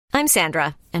I'm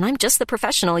Sandra, and I'm just the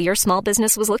professional your small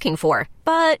business was looking for.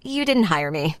 But you didn't hire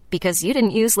me because you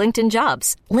didn't use LinkedIn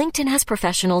Jobs. LinkedIn has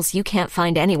professionals you can't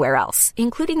find anywhere else,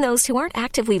 including those who aren't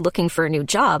actively looking for a new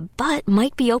job, but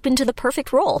might be open to the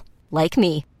perfect role, like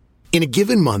me. In a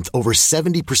given month, over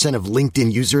 70% of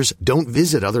LinkedIn users don't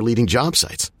visit other leading job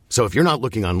sites. So if you're not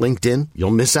looking on LinkedIn,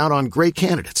 you'll miss out on great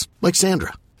candidates like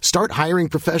Sandra. Start hiring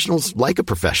professionals like a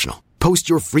professional. Post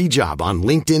your free job on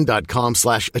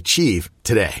linkedin.com/achieve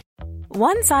today.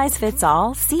 One size fits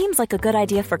all seems like a good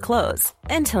idea for clothes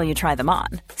until you try them on.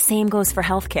 Same goes for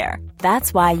healthcare.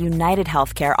 That's why United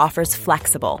Healthcare offers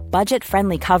flexible,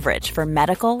 budget-friendly coverage for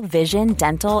medical, vision,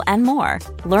 dental, and more.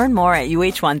 Learn more at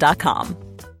uh1.com.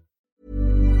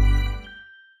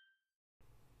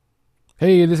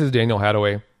 Hey, this is Daniel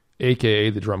Hadaway,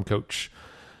 aka the Drum Coach.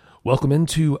 Welcome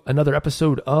into another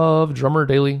episode of Drummer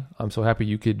Daily. I'm so happy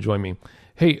you could join me.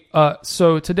 Hey,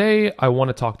 so today I want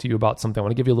to talk to you about something. I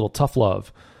want to give you a little tough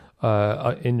love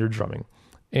in your drumming.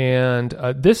 And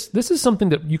this is something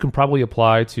that you can probably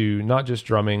apply to not just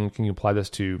drumming. You can apply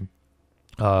this to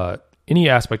any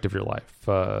aspect of your life.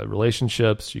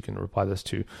 Relationships, you can apply this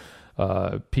to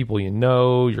people you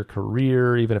know, your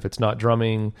career, even if it's not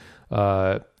drumming,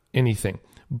 anything.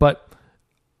 But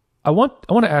I want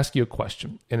to ask you a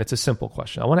question, and it's a simple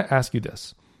question. I want to ask you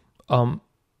this.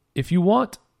 If you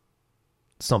want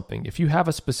something, if you have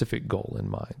a specific goal in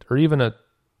mind, or even a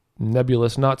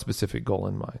nebulous, not specific goal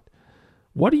in mind,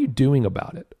 what are you doing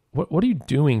about it? What are you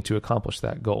doing to accomplish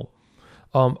that goal?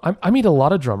 I meet a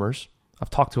lot of drummers. I've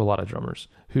talked to a lot of drummers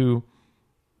who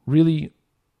really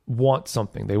want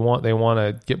something. They want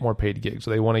to get more paid gigs, or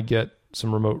they want to get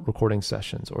some remote recording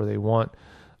sessions, or they want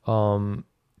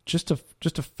just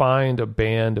to find a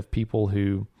band of people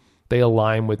who they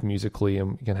align with musically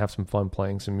and can have some fun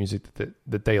playing some music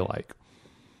that they like.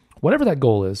 Whatever that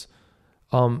goal is,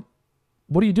 what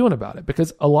are you doing about it?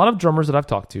 Because a lot of drummers that I've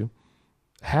talked to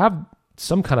have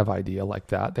some kind of idea like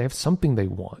that. They have something they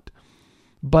want,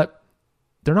 but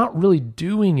they're not really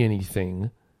doing anything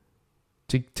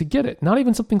to get it. Not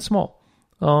even something small.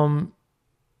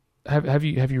 Have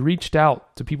you reached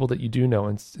out to people that you do know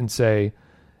and say,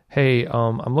 hey,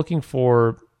 I'm looking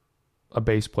for a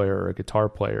bass player or a guitar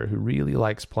player who really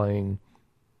likes playing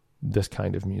this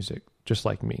kind of music, just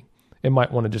like me, and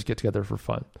might want to just get together for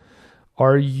fun.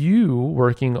 Are you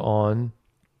working on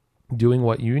doing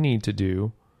what you need to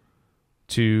do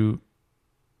to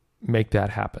make that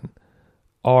happen?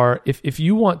 Or if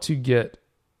you want to get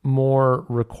more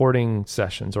recording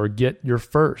sessions, or get your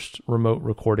first remote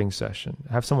recording session,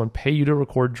 have someone pay you to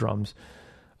record drums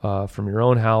from your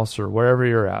own house or wherever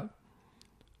you're at,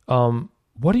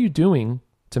 what are you doing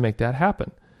to make that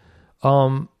happen?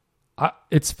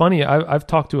 It's funny. I've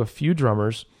talked to a few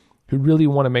drummers who really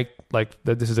want to make, like,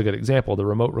 that. This is a good example, the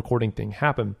remote recording thing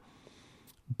happen.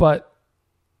 But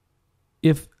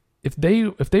if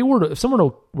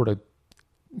someone were to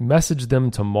message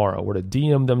them tomorrow, or to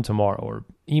DM them tomorrow, or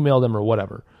email them, or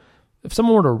whatever, if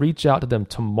someone were to reach out to them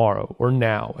tomorrow or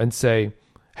now and say,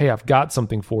 hey, I've got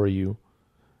something for you,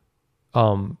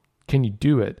 can you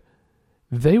do it?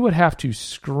 They would have to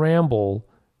scramble,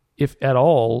 if at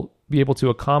all, be able to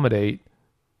accommodate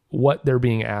what they're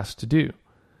being asked to do.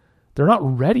 They're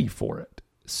not ready for it.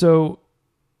 So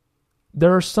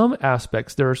there are some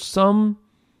aspects, there are some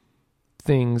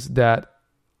things that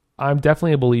I'm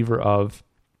definitely a believer of.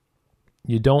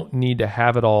 You don't need to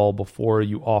have it all before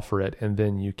you offer it, and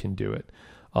then you can do it.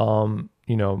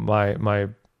 My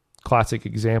classic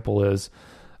example is,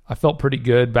 I felt pretty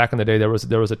good back in the day. There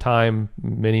was a time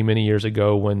many years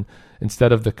ago when,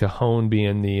 instead of the cajon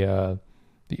being the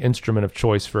instrument of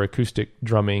choice for acoustic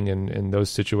drumming and in those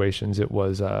situations, it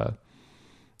was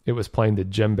playing the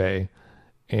djembe.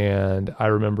 And I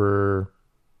remember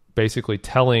basically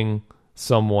telling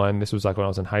someone, this was like when I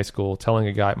was in high school, telling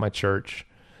a guy at my church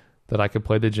that I could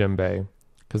play the djembe,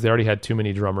 because they already had too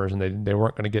many drummers and they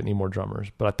weren't going to get any more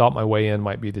drummers. But I thought my way in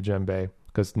might be the djembe,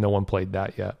 because no one played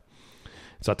that yet.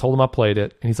 So I told him I played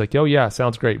it, and he's like, oh yeah,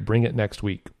 sounds great. Bring it next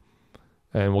week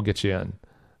and we'll get you in.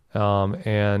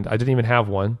 And I didn't even have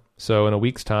one. So in a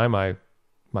week's time, my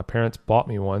parents bought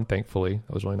me one, thankfully.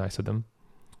 That was really nice of them.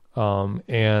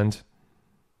 And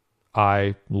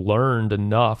I learned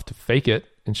enough to fake it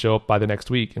and show up by the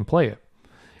next week and play it.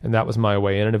 And that was my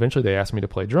way in. And eventually they asked me to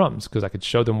play drums, because I could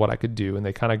show them what I could do, and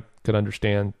they kind of could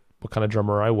understand what kind of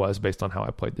drummer I was based on how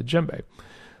I played the djembe.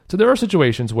 So there are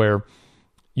situations where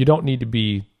you don't need to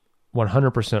be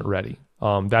 100% ready.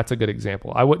 That's a good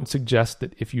example. I wouldn't suggest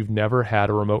that if you've never had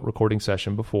a remote recording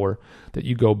session before, that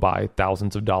you go buy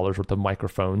thousands of dollars worth of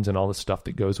microphones and all the stuff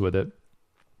that goes with it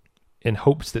in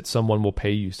hopes that someone will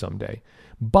pay you someday.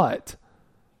 But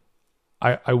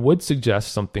I would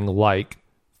suggest something like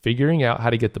figuring out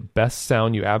how to get the best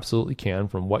sound you absolutely can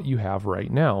from what you have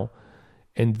right now,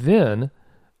 and then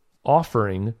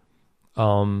offering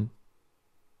to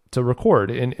record.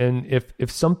 And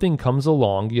if something comes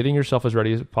along, getting yourself as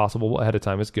ready as possible ahead of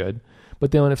time is good.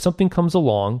 But then if something comes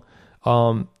along,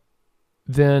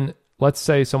 then let's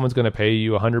say someone's going to pay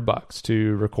you $100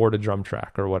 to record a drum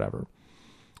track or whatever.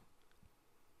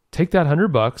 Take that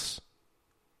 $100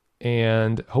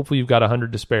 and hopefully you've got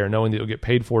 100 to spare, knowing that you'll get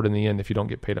paid for it in the end if you don't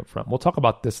get paid up front. We'll talk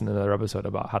about this in another episode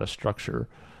about how to structure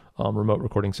remote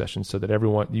recording sessions so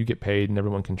that you get paid and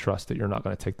everyone can trust that you're not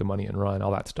going to take the money and run,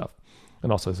 all that stuff.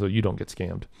 And also so you don't get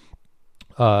scammed.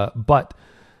 But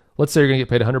let's say you're going to get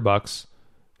paid $100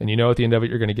 and you know at the end of it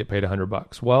you're going to get paid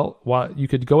 $100. Well, you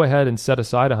could go ahead and set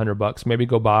aside $100, maybe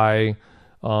go buy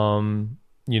a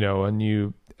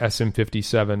new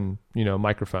SM57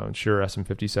 microphone, Shure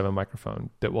SM57 microphone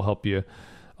that will help you.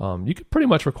 You could pretty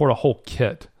much record a whole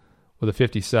kit with a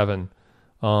 57.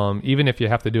 Even if you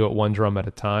have to do it one drum at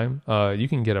a time, you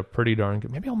can get a pretty darn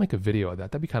good. Maybe I'll make a video of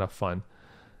that. That'd be kind of fun.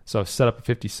 So set up a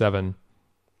 57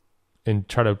 and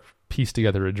try to piece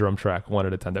together a drum track one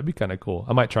at a time. That'd be kind of cool.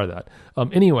 I might try that.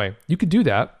 Anyway, you could do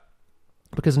that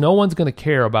because no one's going to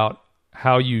care about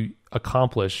how you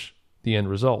accomplish the end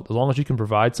result. As long as you can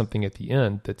provide something at the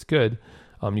end that's good,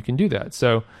 you can do that.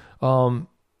 So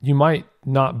you might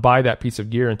not buy that piece of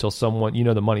gear until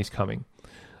the money's coming.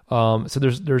 So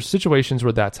there's situations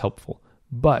where that's helpful.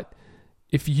 But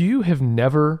if you have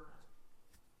never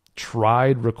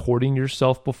tried recording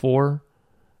yourself before,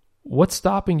 what's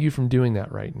stopping you from doing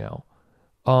that right now?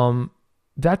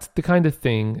 That's the kind of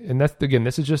thing, and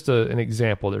this is just an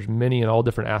example. There's many and all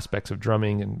different aspects of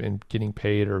drumming and getting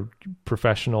paid or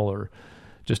professional or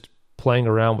just playing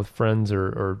around with friends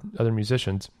or other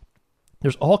musicians.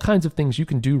 There's all kinds of things you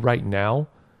can do right now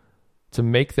to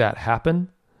make that happen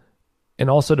and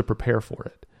also to prepare for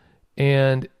it.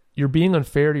 And you're being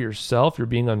unfair to yourself. You're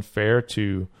being unfair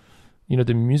to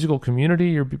the musical community.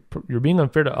 You're being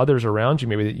unfair to others around you,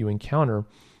 maybe that you encounter,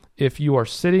 if you are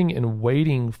sitting and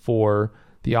waiting for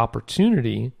the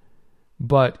opportunity,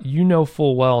 but you know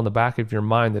full well in the back of your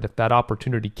mind that if that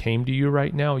opportunity came to you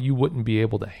right now, you wouldn't be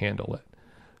able to handle it.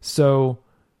 So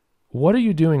what are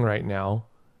you doing right now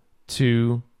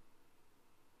to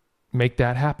make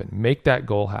that happen, make that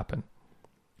goal happen?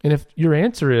 And if your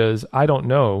answer is, I don't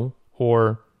know,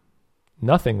 or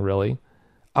nothing really,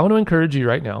 I want to encourage you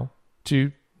right now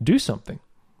to do something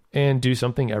and do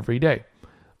something every day.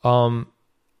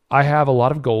 I have a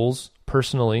lot of goals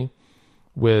personally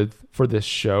for this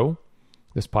show,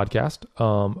 this podcast.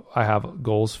 I have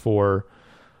goals for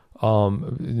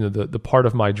the part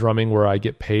of my drumming where I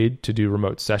get paid to do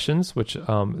remote sessions, which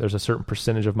there's a certain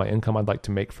percentage of my income I'd like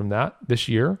to make from that this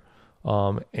year.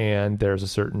 And there's a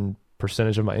certain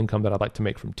percentage of my income that I'd like to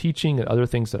make from teaching and other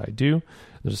things that I do.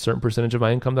 There's a certain percentage of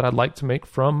my income that I'd like to make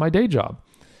from my day job.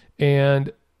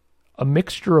 And a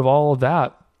mixture of all of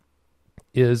that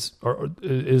is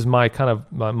my kind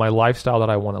of my lifestyle that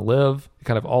I want to live. It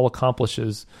kind of all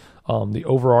accomplishes the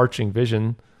overarching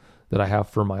vision that I have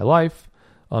for my life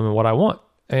and what I want.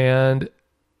 And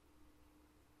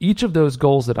each of those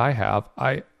goals that I have,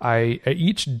 I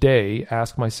each day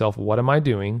ask myself, what am I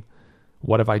doing?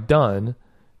 What have I done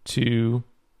to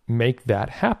make that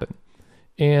happen?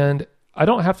 And I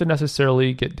don't have to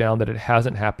necessarily get down that it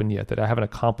hasn't happened yet, that I haven't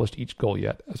accomplished each goal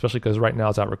yet, especially because right now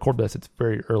as I record this, it's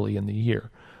very early in the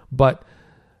year. But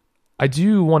I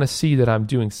do want to see that I'm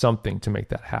doing something to make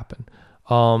that happen.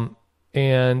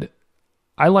 And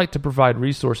I like to provide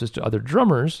resources to other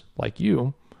drummers like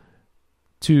you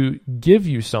to give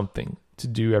you something to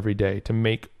do every day to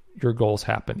make your goals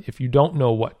happen if you don't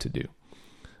know what to do.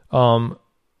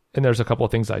 And there's a couple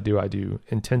of things I do. I do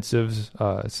intensives.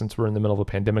 Since we're in the middle of a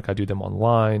pandemic, I do them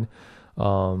online,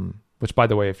 which, by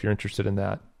the way, if you're interested in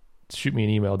that, shoot me an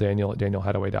email,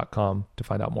 daniel@danielhadaway.com, to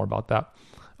find out more about that.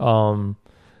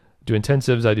 Do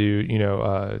intensives. I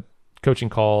do, coaching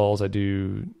calls. I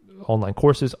do online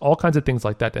courses, all kinds of things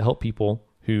like that to help people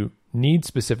who need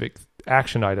specific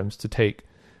action items to take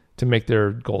to make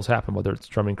their goals happen, whether it's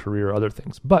drumming career or other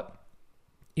things. But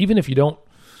even if you don't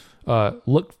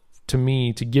look to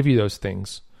me to give you those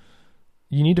things,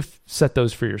 you need to set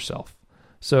those for yourself.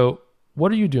 So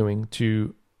what are you doing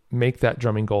to make that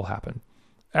drumming goal happen?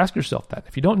 Ask yourself that.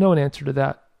 If you don't know an answer to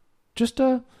that, just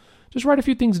write a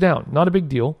few things down. Not a big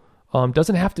deal.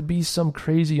 Doesn't have to be some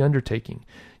crazy undertaking.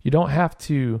 You don't have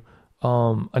to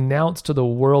announce to the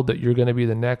world that you're going to be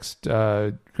the next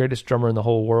greatest drummer in the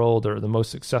whole world or the most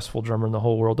successful drummer in the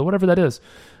whole world or whatever that is.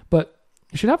 But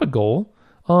you should have a goal.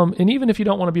 And even if you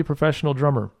don't want to be a professional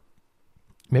drummer,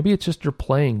 Maybe it's just your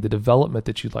playing, the development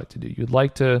that you'd like to do. You'd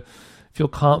like to feel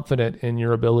confident in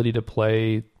your ability to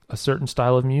play a certain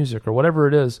style of music or whatever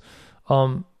it is.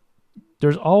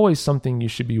 There's always something you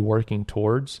should be working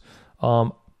towards.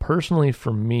 Personally,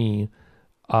 for me,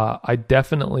 I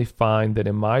definitely find that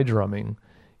in my drumming,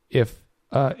 if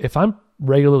I'm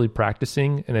regularly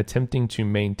practicing and attempting to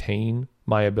maintain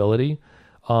my ability,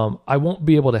 I won't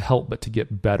be able to help but to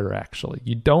get better, actually.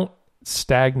 You don't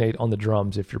stagnate on the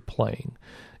drums if you're playing.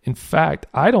 In fact,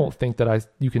 I don't think that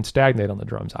you can stagnate on the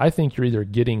drums. I think you're either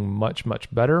getting much,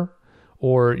 much better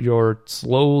or you're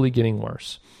slowly getting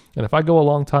worse. And if I go a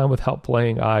long time without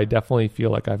playing, I definitely feel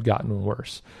like I've gotten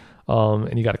worse.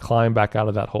 And you got to climb back out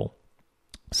of that hole.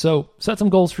 So set some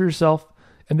goals for yourself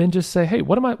and then just say, hey,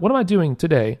 what am I doing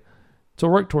today to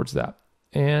work towards that?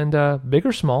 And big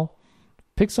or small,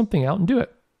 pick something out and do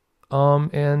it.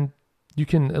 And you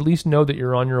can at least know that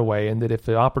you're on your way, and that if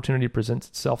the opportunity presents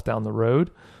itself down the road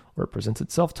or it presents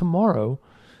itself tomorrow,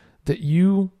 that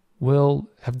you will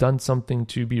have done something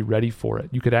to be ready for it.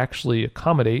 You could actually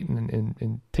accommodate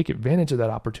and take advantage of that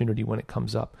opportunity when it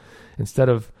comes up, instead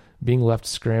of being left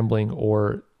scrambling,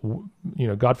 or,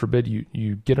 God forbid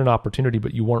you get an opportunity,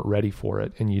 but you weren't ready for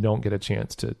it and you don't get a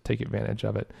chance to take advantage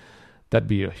of it. That'd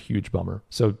be a huge bummer.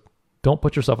 So don't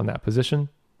put yourself in that position.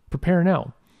 Prepare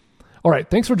now. All right.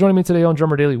 Thanks for joining me today on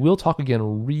Drummer Daily. We'll talk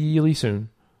again really soon.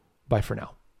 Bye for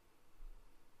now.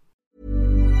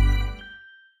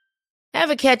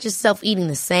 Ever catch yourself eating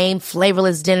the same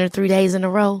flavorless dinner 3 days in a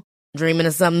row? Dreaming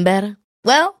of something better?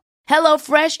 Well,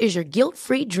 HelloFresh is your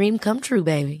guilt-free dream come true,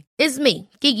 baby. It's me,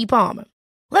 Keke Palmer.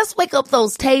 Let's wake up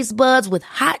those taste buds with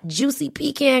hot, juicy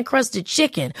pecan-crusted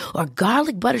chicken or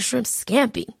garlic butter shrimp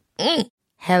scampi.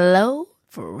 Hello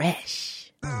Fresh.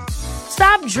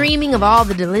 Stop dreaming of all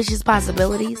the delicious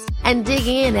possibilities and dig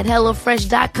in at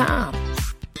HelloFresh.com.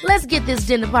 Let's get this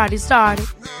dinner party started.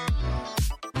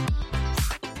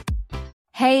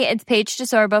 Hey, it's Paige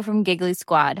DeSorbo from Giggly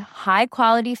Squad. High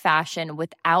quality fashion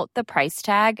without the price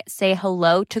tag. Say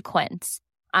hello to Quince.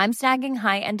 I'm snagging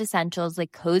high-end essentials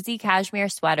like cozy cashmere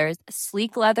sweaters,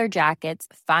 sleek leather jackets,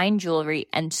 fine jewelry,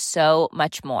 and so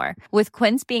much more. With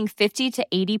Quince being 50 to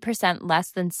 80%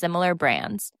 less than similar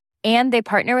brands. And they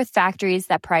partner with factories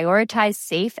that prioritize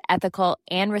safe, ethical,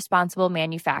 and responsible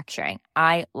manufacturing.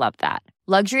 I love that.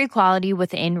 Luxury quality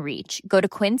within reach. Go to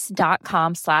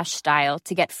quince.com/style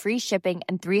to get free shipping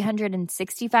and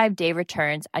 365-day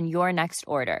returns on your next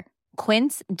order.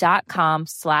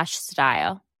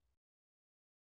 Quince.com/style.